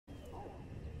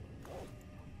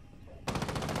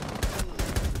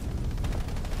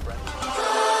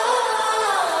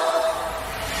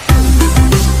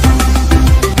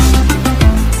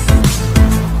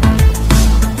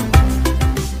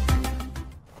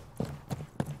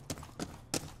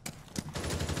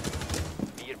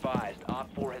Op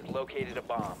 4 has located a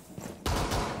bomb.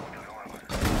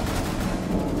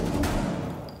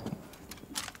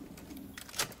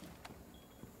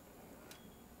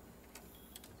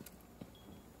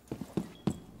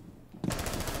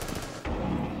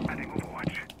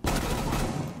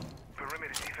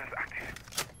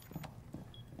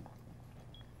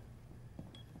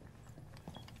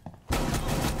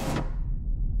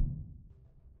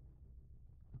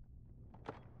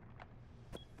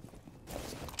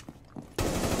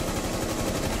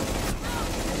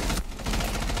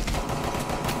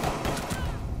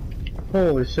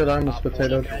 Holy shit, I almost Op 4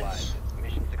 potatoed. neutralized.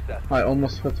 Mission successful. I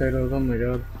almost potatoed, oh my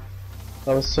god.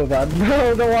 That was so bad.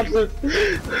 No, don't watch this!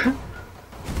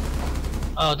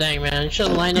 Oh dang man, you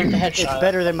should've lined up the headshot. It's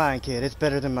better than mine, kid. It's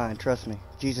better than mine, trust me.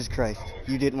 Jesus Christ.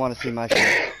 You didn't want to see my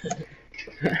shit.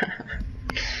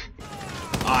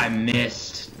 I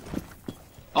missed.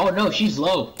 Oh no, she's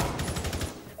low.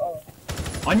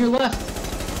 On your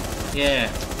left.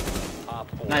 Yeah. Op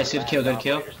 4 Nice, good kill, good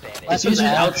kill. operator standing. This user's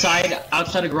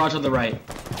outside a garage on the right.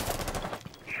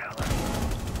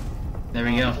 There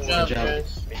we go. Good job.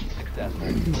 Guys. Mission successful.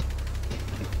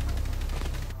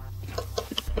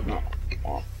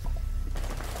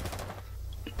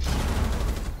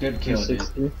 Good kill, dude.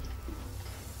 60.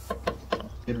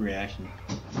 Good reaction.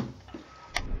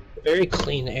 Very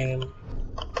clean aim.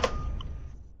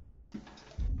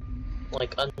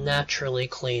 Like unnaturally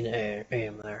clean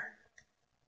aim there.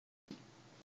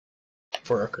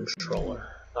 For a controller.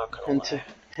 Not gonna lie.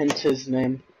 Hint his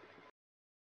name.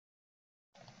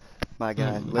 My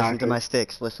God. Listen to my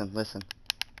sticks. Listen.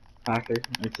 Hacker.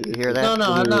 You hear that?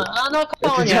 No, I'm not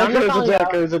calling you. It's I'm not calling you.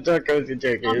 a joker, it's a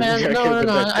joker. Oh man, no,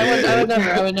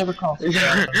 I would never call. I'm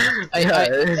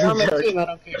on my team, I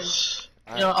don't care.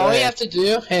 You know, all you have to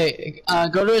do, hey,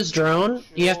 go to his drone.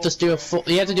 You have to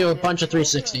do a bunch of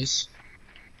 360s.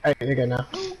 Alright, you're good now.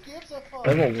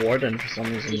 I have a warden for some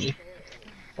reason.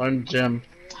 I'm Jim.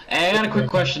 Hey, I got a quick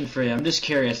question for you. I'm just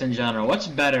curious in general. What's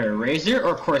better, Razer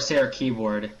or Corsair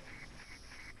keyboard?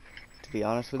 To be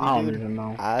honest with you, I don't dude, even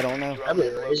know. I don't know. Probably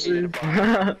Razer.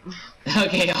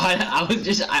 Okay,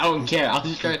 I don't care. I was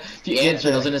just trying. If you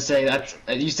answered, I was gonna say that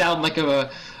you sound like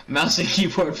a mouse and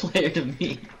keyboard player to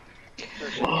me.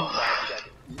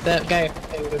 That guy,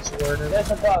 hey, what's the word?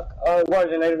 That's a bug.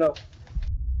 Warden, I don't know.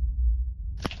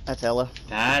 That's Ella.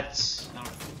 That's.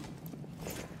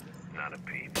 Not a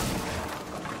peep.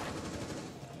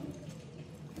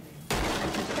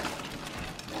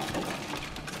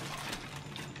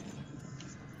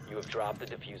 You have dropped the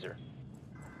diffuser.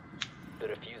 The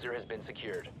diffuser has been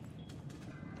secured.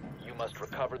 You must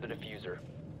recover the diffuser.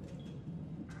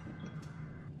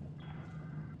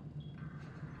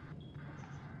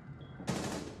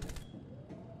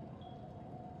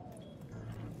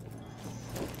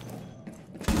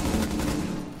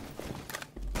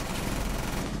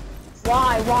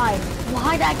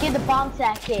 Why did I get the bomb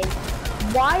set, kid?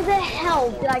 Why the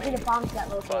hell did I get a bomb set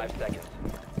located? 5 seconds.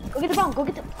 Go get the bomb, go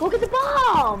get the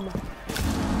bomb!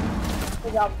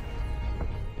 Good job.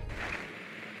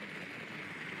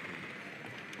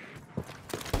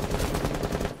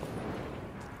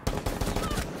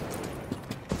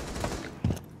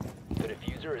 The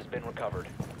diffuser has been recovered.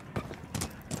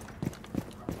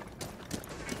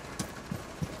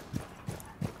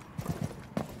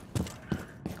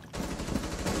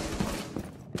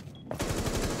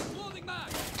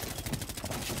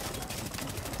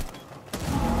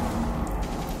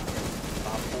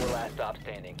 Op 4 last stop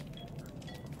standing.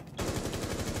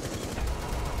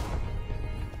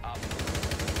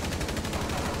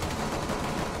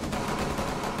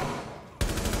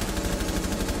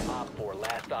 Op 4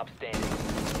 last stop standing.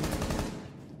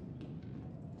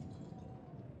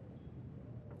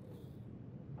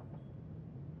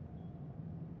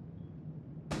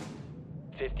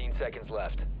 Fifteen seconds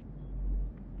left.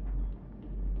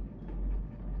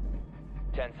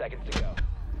 10 seconds to go.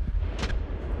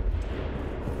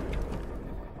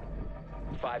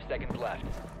 5 seconds left.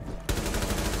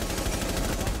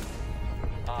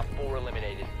 Op 4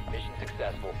 eliminated. Mission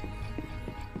successful.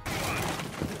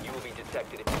 You will be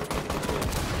detected if you remain in the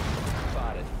building.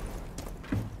 Spotted.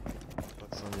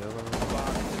 What's on the other one?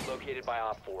 Bomb is located by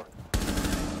Op 4.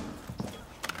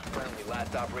 Friendly,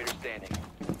 last operator standing.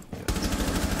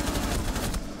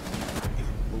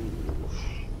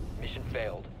 Mission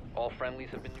failed. All friendlies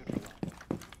have been neutralized.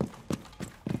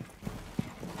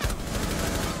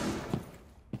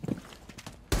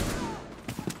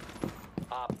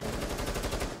 Op.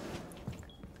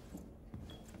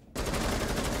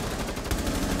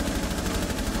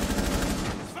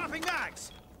 Swapping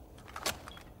mags!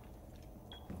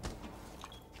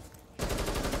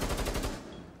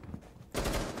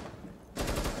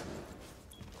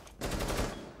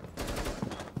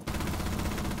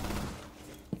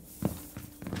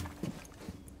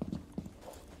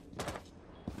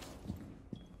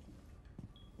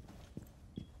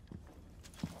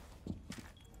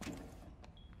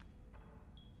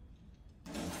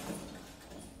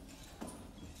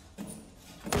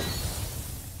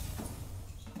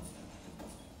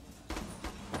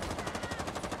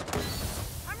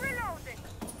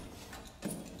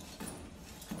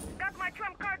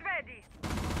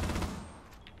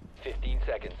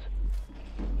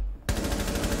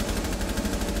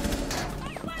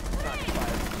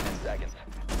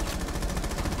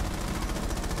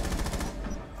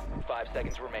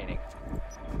 seconds remaining. The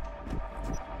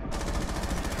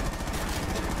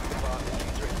bomb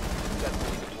diffuser is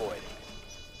successfully deployed.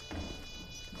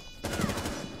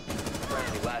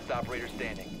 Friendly, last operator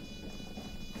standing.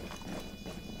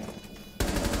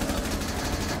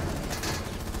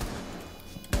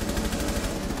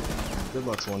 Good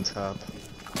luck's one tap.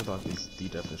 I thought these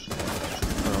D-definition.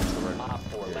 Op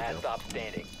 4, last stop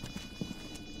standing.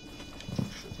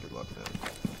 Shit, good luck, man.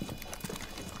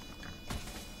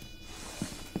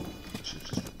 Shit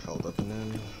just repelled up and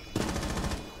in.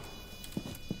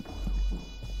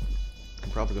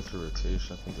 Can probably go through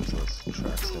rotation. I think there's less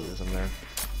track stickers in there.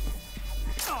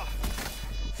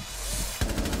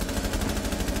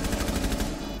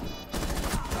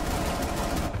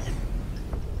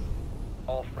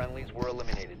 All friendlies were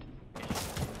eliminated.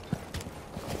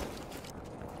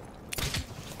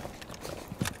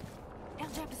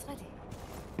 Airdrop is ready.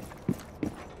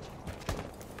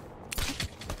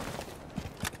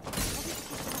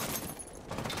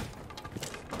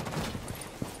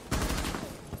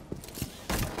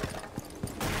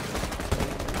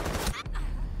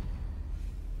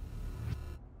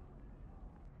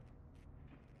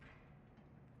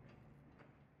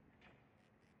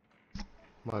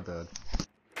 My bad.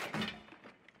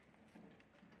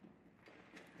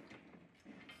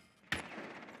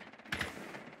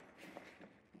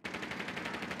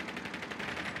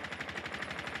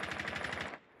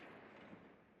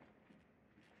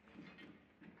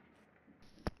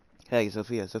 Hey,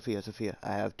 Sophia.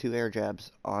 I have 2 air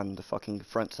jabs on the fucking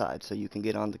front side, so you can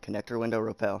get on the connector window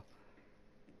rappel.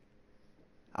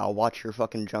 I'll watch your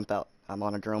fucking jump out. I'm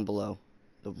on a drone below.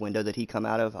 The window that he come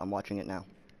out of, I'm watching it now.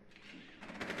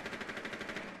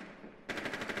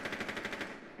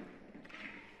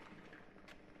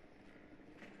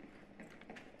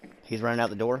 He's running out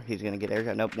the door. He's gonna get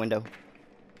air. Nope, window.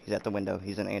 He's at the window.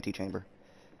 He's in antechamber.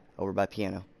 Over by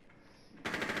piano.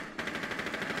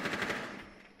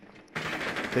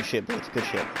 Good shit, Blitz. Good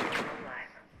shit.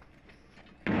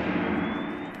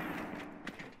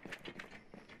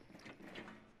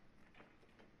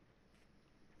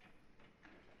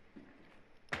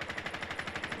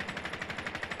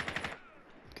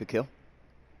 Good kill.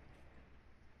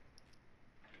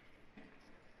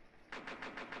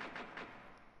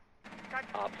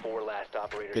 Op 4, last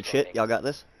operator Good standing. shit. Y'all got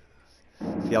this.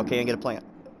 If y'all can, get a plant.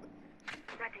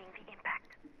 Readying the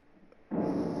impact.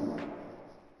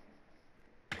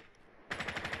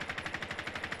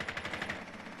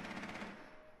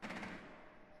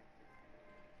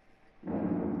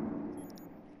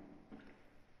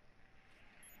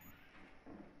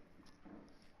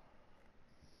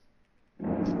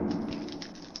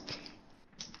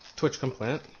 Twitch can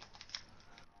plant.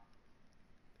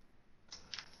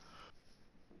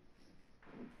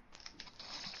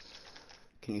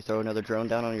 Can you throw another drone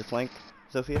down on your flank,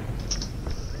 Sophia?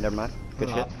 Never mind. Good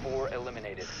shit. Op 4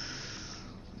 eliminated.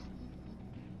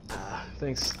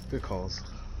 Thanks. Good calls.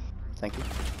 Thank you.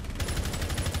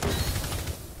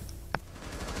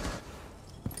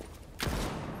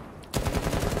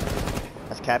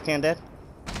 That's Capcan dead?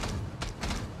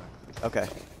 Okay.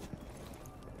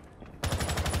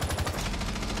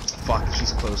 Fuck,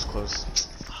 she's close.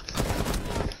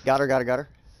 Got her.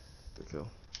 Good kill.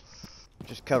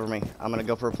 Just cover me. I'm gonna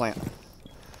go for a plant.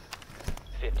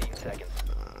 15 seconds.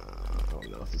 I don't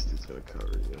know if this dude's gonna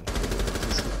cover you.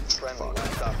 Friendly,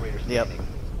 last operator standing. Yep.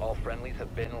 All friendlies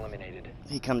have been eliminated.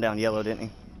 He come down yellow, didn't he?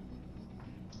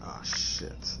 Oh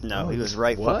shit. No, Oh, he was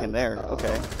right what? fucking there.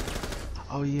 Okay.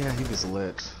 Oh yeah, he was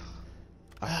lit.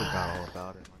 I forgot all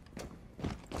about it.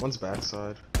 One's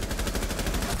backside.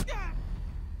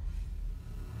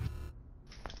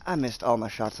 I missed all my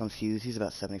shots on Fuse. He's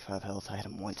about 75 health. I hit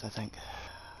him once, I think.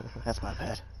 That's my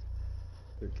bad.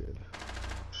 They're good.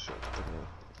 Shit.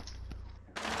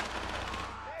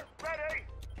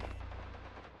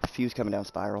 Fuse coming down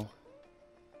spiral.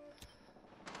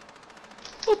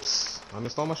 Oops. I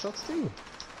missed all my shots too.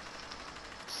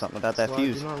 Something about That's that why I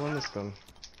Fuse. do not run this gun.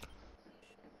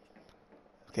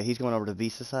 Okay, he's going over to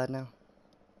Visa side now.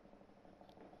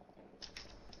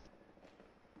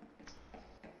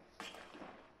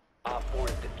 Op 4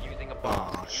 is defusing a bomb.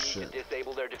 Oh, You need shit. to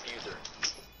disable their diffuser.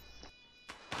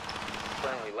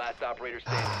 Friendly, last operator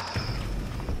standing.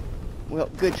 Well,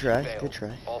 good try. Failed. Good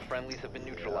try. All friendlies have been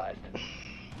neutralized.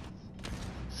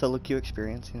 Solo queue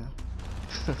experience, you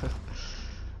know.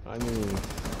 I mean,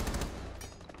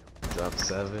 drop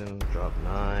 7, drop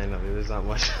 9. I mean, there's not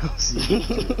much else you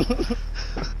can do.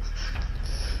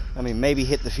 I mean, maybe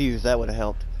hit the Fuse. That would have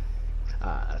helped.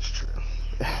 Ah, that's true.